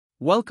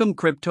Welcome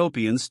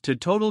Cryptopians to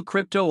Total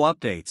Crypto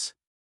Updates.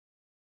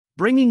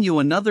 Bringing you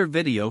another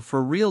video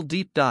for real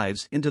deep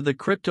dives into the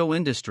crypto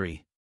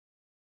industry.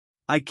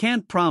 I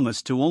can't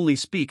promise to only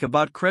speak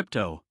about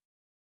crypto,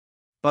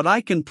 but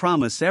I can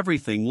promise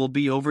everything will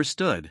be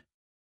overstood.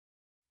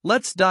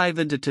 Let's dive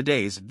into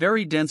today's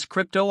very dense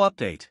crypto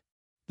update.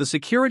 The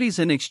Securities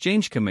and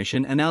Exchange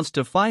Commission announced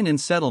a fine in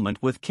settlement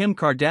with Kim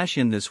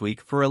Kardashian this week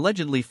for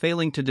allegedly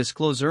failing to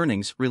disclose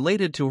earnings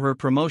related to her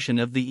promotion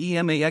of the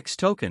EMAX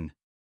token.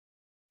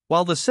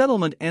 While the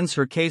settlement ends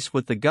her case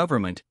with the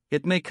government,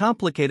 it may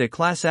complicate a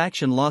class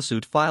action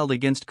lawsuit filed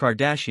against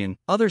Kardashian,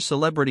 other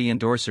celebrity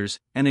endorsers,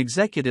 and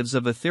executives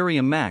of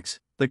Ethereum Max,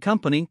 the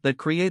company that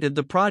created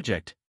the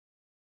project.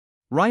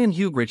 Ryan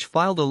Hugrich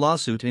filed a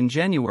lawsuit in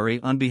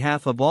January on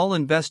behalf of all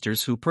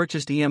investors who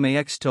purchased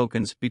EMAX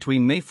tokens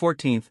between May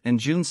 14 and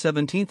June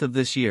 17 of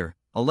this year,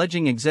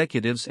 alleging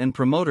executives and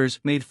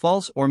promoters made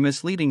false or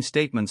misleading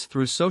statements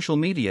through social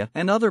media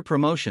and other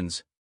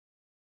promotions.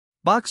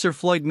 Boxer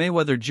Floyd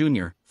Mayweather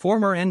Jr.,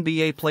 former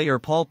NBA player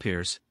Paul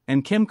Pierce,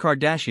 and Kim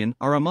Kardashian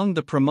are among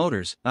the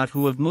promoters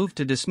who have moved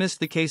to dismiss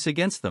the case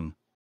against them.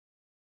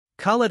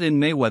 Khaled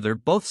and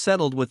Mayweather both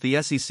settled with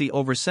the SEC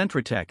over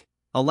Centratech,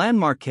 a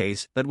landmark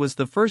case that was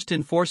the first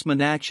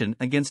enforcement action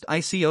against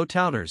ICO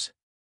touters.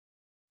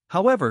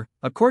 However,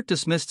 a court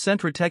dismissed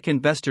Centratech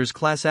investors'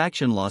 class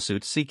action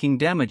lawsuit seeking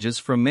damages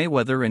from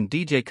Mayweather and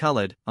DJ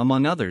Khaled,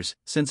 among others,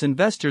 since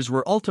investors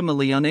were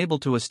ultimately unable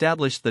to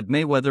establish that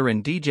Mayweather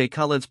and DJ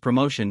Khaled's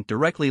promotion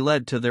directly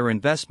led to their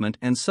investment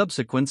and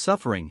subsequent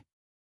suffering.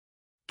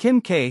 Kim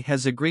K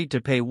has agreed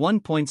to pay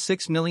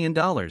 $1.6 million.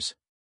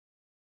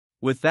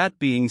 With that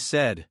being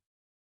said,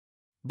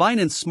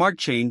 Binance Smart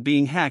Chain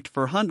being hacked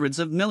for hundreds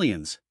of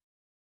millions.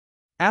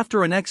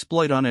 After an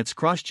exploit on its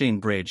cross-chain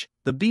bridge,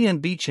 the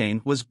BNB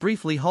chain was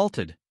briefly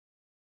halted.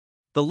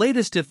 The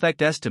latest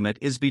effect estimate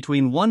is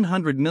between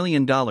 $100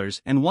 million and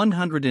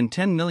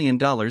 $110 million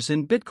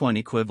in Bitcoin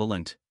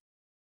equivalent.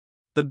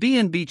 The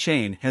BNB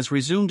chain has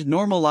resumed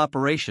normal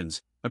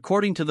operations,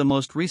 according to the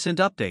most recent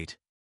update.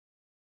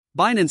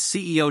 Binance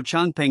CEO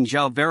Changpeng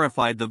Zhao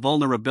verified the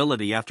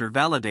vulnerability after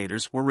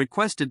validators were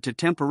requested to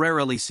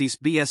temporarily cease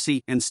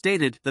BSC and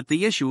stated that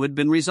the issue had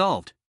been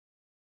resolved.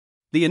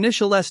 The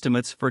initial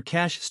estimates for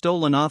cash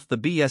stolen off the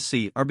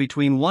BSC are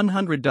between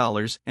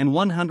 $100 and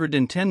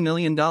 $110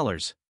 million.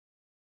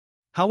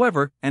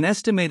 However, an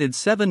estimated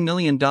 $7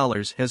 million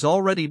has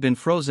already been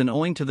frozen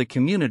owing to the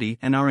community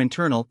and our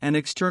internal and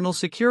external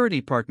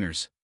security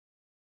partners.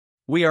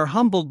 We are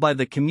humbled by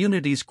the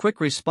community's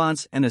quick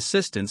response and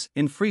assistance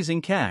in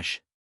freezing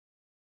cash.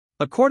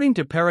 According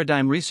to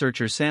Paradigm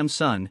researcher Sam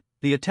Sun,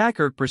 the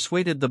attacker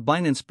persuaded the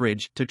Binance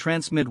bridge to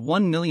transmit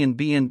 1 million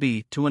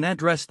BNB to an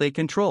address they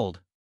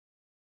controlled.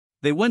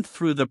 They went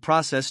through the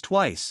process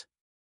twice.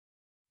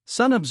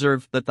 Sun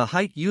observed that the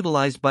height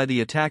utilized by the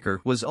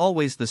attacker was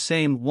always the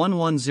same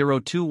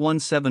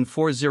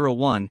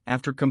 110217401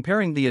 after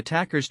comparing the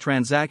attacker's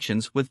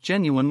transactions with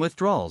genuine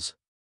withdrawals.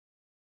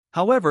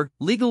 However,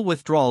 legal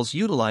withdrawals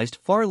utilized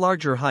far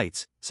larger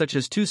heights, such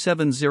as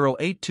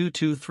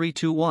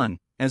 270822321,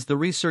 as the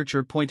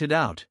researcher pointed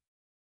out.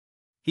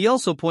 He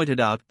also pointed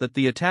out that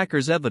the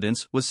attacker's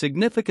evidence was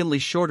significantly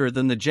shorter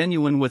than the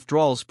genuine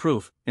withdrawals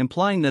proof,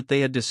 implying that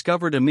they had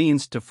discovered a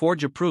means to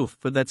forge a proof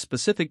for that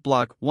specific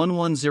block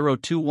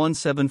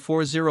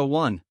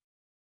 110217401.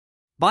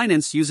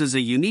 Binance uses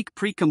a unique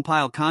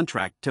pre-compile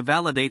contract to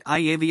validate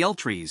IAVL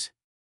trees.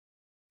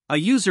 A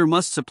user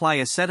must supply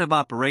a set of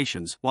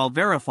operations while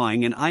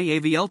verifying an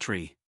IAVL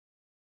tree.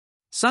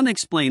 Sun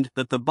explained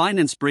that the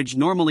Binance bridge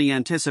normally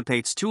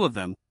anticipates two of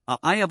them, a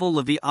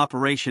IAVL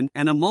operation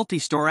and a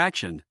multi-store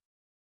action.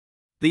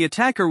 The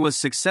attacker was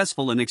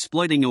successful in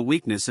exploiting a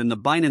weakness in the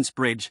Binance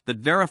bridge that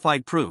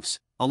verified proofs,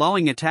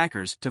 allowing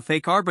attackers to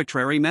fake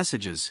arbitrary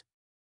messages.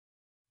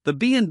 The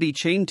BNB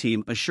chain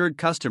team assured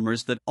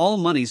customers that all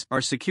monies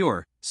are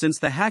secure, since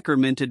the hacker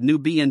minted new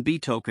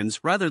BNB tokens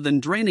rather than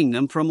draining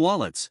them from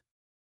wallets.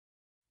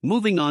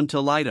 Moving on to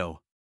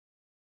LIDO.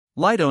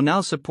 LIDO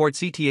now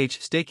supports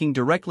ETH staking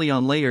directly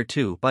on Layer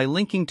 2 by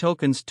linking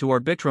tokens to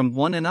Arbitrum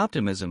One and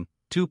Optimism,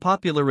 two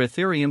popular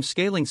Ethereum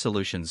scaling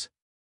solutions.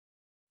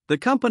 The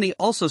company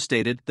also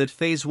stated that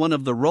Phase 1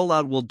 of the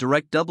rollout will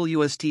direct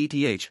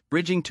WSTETH,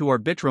 bridging to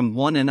Arbitrum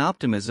One and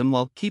Optimism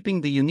while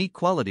keeping the unique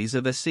qualities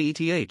of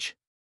SCETH.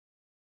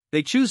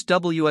 They choose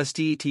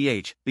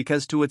WSTETH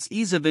because to its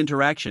ease of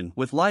interaction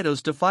with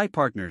LIDO's DeFi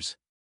partners.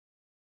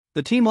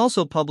 The team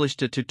also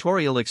published a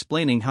tutorial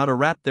explaining how to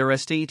wrap their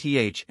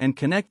STETH and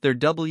connect their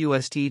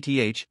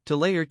WSTETH to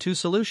Layer 2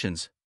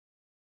 solutions.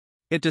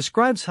 It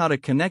describes how to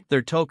connect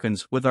their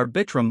tokens with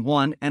Arbitrum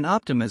One and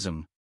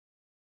Optimism.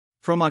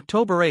 From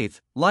October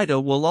 8, LIDO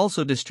will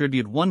also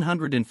distribute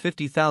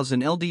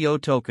 150,000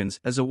 LDO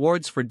tokens as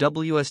awards for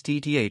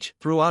WSTETH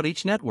throughout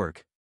each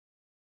network.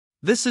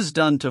 This is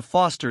done to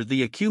foster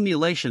the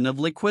accumulation of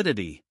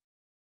liquidity.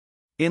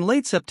 In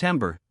late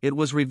September, it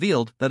was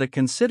revealed that a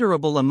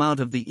considerable amount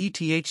of the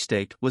ETH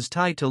staked was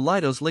tied to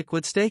LIDO's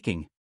liquid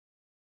staking.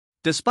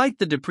 Despite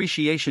the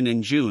depreciation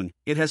in June,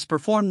 it has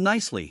performed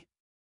nicely.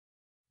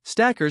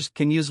 Stackers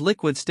can use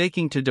liquid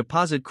staking to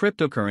deposit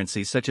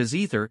cryptocurrency such as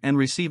Ether and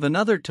receive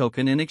another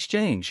token in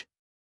exchange.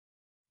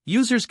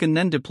 Users can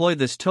then deploy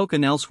this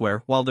token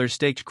elsewhere while their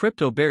staked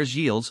crypto bears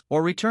yields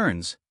or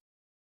returns.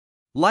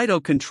 LIDO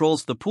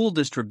controls the pool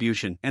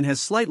distribution and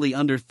has slightly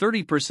under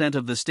 30%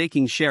 of the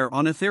staking share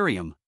on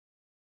Ethereum.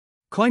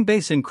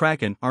 Coinbase and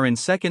Kraken are in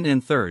second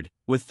and third,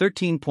 with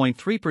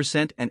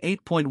 13.3% and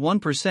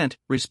 8.1%,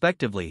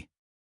 respectively.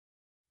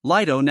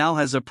 LIDO now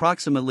has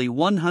approximately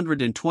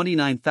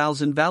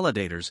 129,000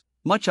 validators,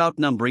 much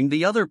outnumbering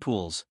the other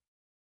pools.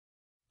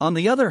 On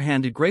the other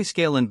hand,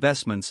 Greyscale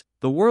Investments,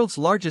 the world's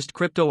largest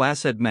crypto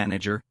asset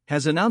manager,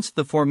 has announced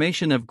the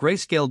formation of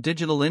Greyscale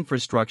Digital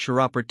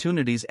Infrastructure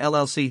Opportunities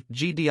LLC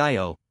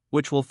 (GDIO),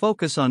 which will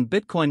focus on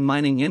Bitcoin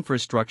mining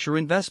infrastructure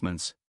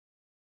investments.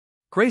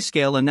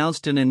 Greyscale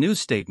announced in a news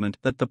statement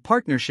that the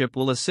partnership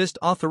will assist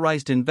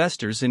authorized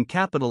investors in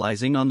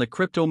capitalizing on the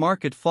crypto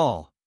market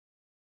fall.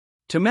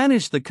 To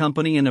manage the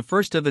company in a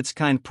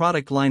first-of-its-kind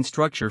product line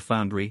structure,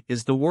 Foundry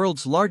is the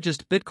world's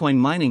largest Bitcoin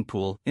mining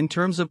pool in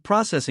terms of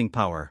processing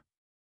power.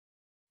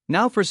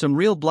 Now for some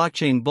real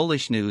blockchain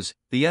bullish news.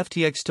 The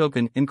FTX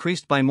token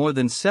increased by more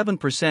than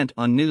 7%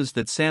 on news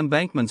that Sam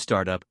Bankman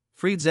startup,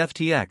 Freed's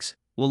FTX,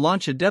 will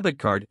launch a debit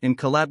card in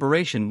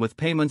collaboration with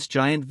payments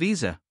giant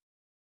Visa.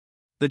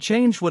 The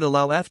change would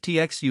allow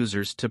FTX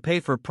users to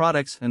pay for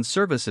products and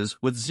services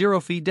with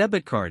zero-fee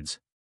debit cards.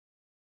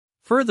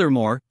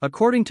 Furthermore,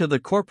 according to the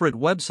corporate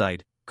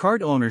website,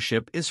 card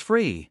ownership is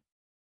free.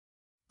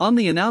 On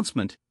the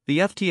announcement, the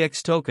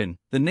FTX token,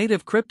 the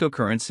native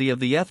cryptocurrency of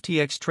the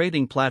FTX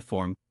trading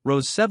platform,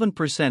 rose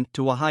 7%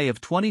 to a high of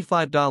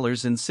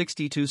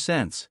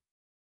 $25.62.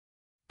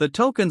 The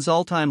token's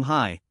all-time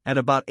high, at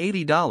about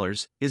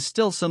 $80, is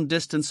still some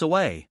distance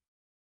away.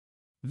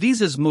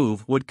 Visa's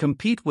move would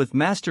compete with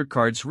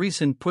MasterCard's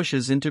recent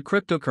pushes into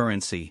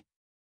cryptocurrency.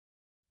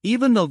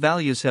 Even though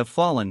values have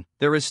fallen,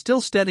 there is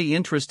still steady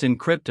interest in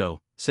crypto,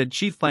 said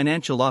Chief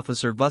Financial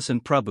Officer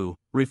Vasant Prabhu,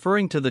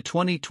 referring to the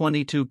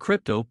 2022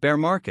 crypto bear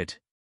market.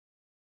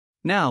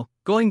 Now,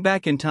 going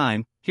back in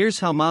time, here's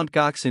how Mt.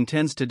 Gox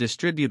intends to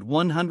distribute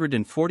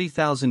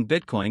 140,000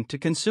 Bitcoin to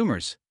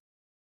consumers.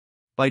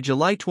 By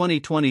July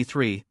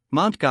 2023,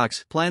 Mt.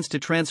 Gox plans to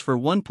transfer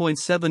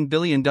 $1.7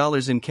 billion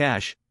in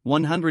cash,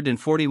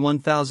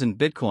 141,000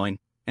 Bitcoin,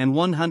 and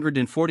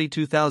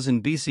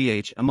 142,000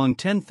 BCH among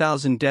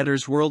 10,000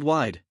 debtors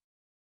worldwide.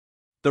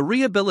 The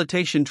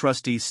rehabilitation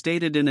trustee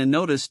stated in a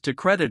notice to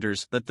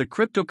creditors that the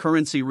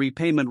cryptocurrency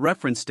repayment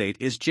reference date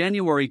is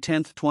January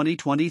 10,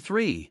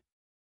 2023.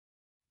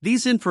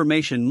 These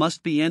information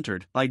must be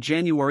entered by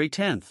January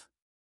 10.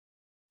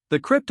 The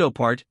crypto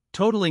part,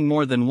 totaling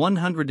more than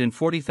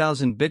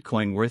 140,000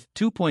 Bitcoin worth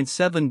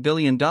 $2.7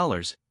 billion,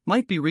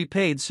 might be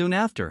repaid soon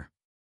after.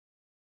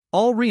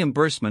 All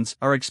reimbursements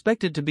are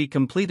expected to be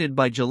completed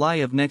by July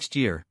of next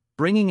year,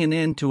 bringing an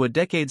end to a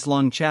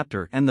decades-long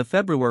chapter and the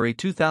February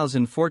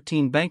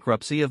 2014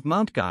 bankruptcy of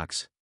Mt.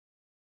 Gox.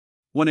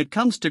 When it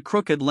comes to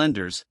crooked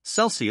lenders,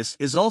 Celcius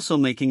is also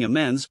making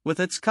amends with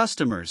its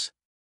customers.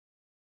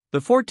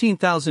 The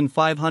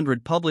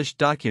 14,500 published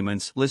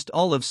documents list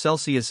all of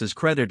Celcius's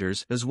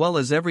creditors as well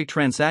as every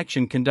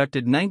transaction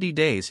conducted 90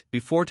 days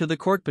before to the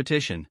court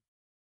petition.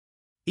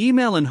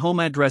 Email and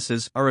home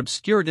addresses are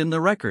obscured in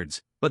the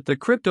records, but the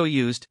crypto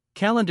used,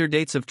 calendar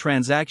dates of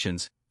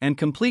transactions, and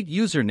complete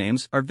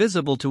usernames are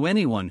visible to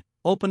anyone,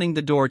 opening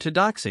the door to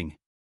doxing.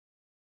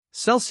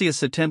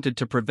 Celcius attempted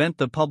to prevent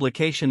the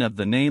publication of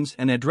the names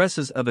and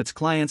addresses of its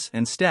clients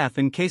and staff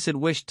in case it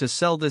wished to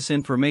sell this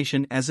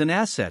information as an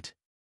asset.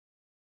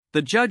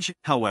 The judge,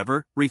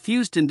 however,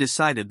 refused and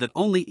decided that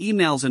only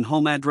emails and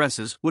home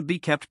addresses would be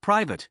kept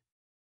private.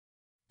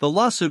 The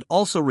lawsuit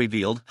also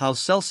revealed how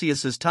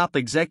Celcius's top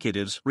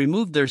executives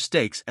removed their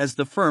stakes as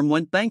the firm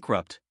went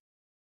bankrupt.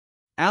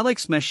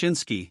 Alex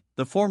Mashinsky,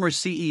 the former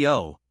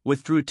CEO,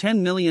 withdrew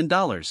 $10 million.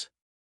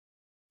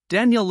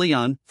 Daniel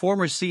Leon,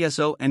 former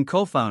CSO and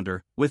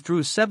co-founder,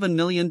 withdrew $7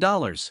 million.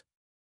 CTO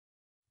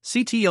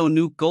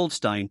Nuke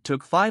Goldstein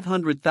took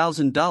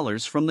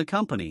 $500,000 from the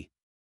company.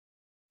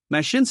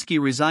 Mashinsky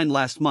resigned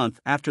last month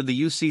after the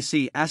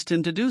UCC asked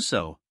him to do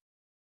so.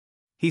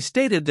 He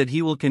stated that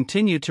he will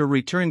continue to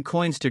return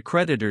coins to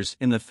creditors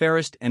in the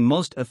fairest and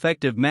most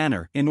effective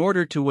manner in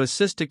order to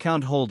assist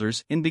account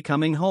holders in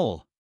becoming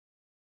whole.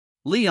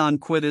 Leon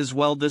quit as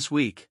well this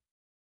week.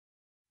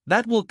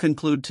 That will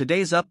conclude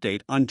today's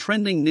update on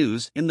trending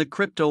news in the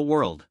crypto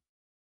world.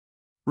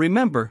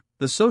 Remember,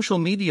 the social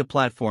media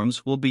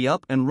platforms will be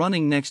up and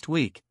running next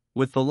week.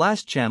 With the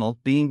last channel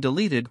being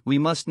deleted, we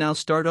must now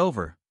start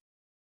over.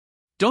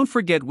 Don't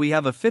forget we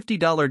have a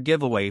 $50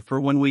 giveaway for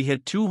when we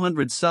hit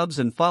 200 subs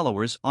and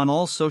followers on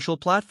all social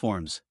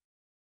platforms.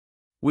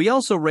 We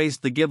also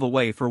raised the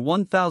giveaway for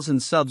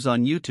 1,000 subs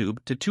on YouTube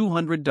to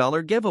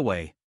 $200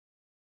 giveaway.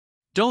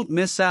 Don't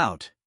miss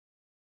out.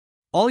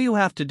 All you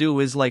have to do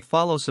is like,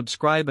 follow,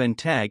 subscribe and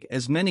tag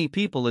as many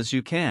people as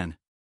you can.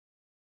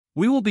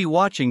 We will be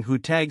watching who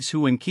tags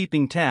who and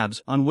keeping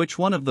tabs on which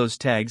one of those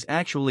tags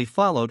actually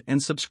followed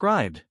and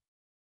subscribed.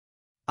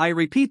 I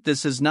repeat,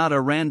 this is not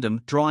a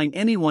random drawing,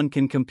 anyone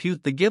can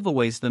compute the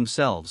giveaways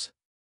themselves.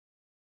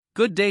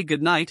 Good day,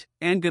 good night,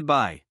 and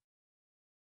goodbye.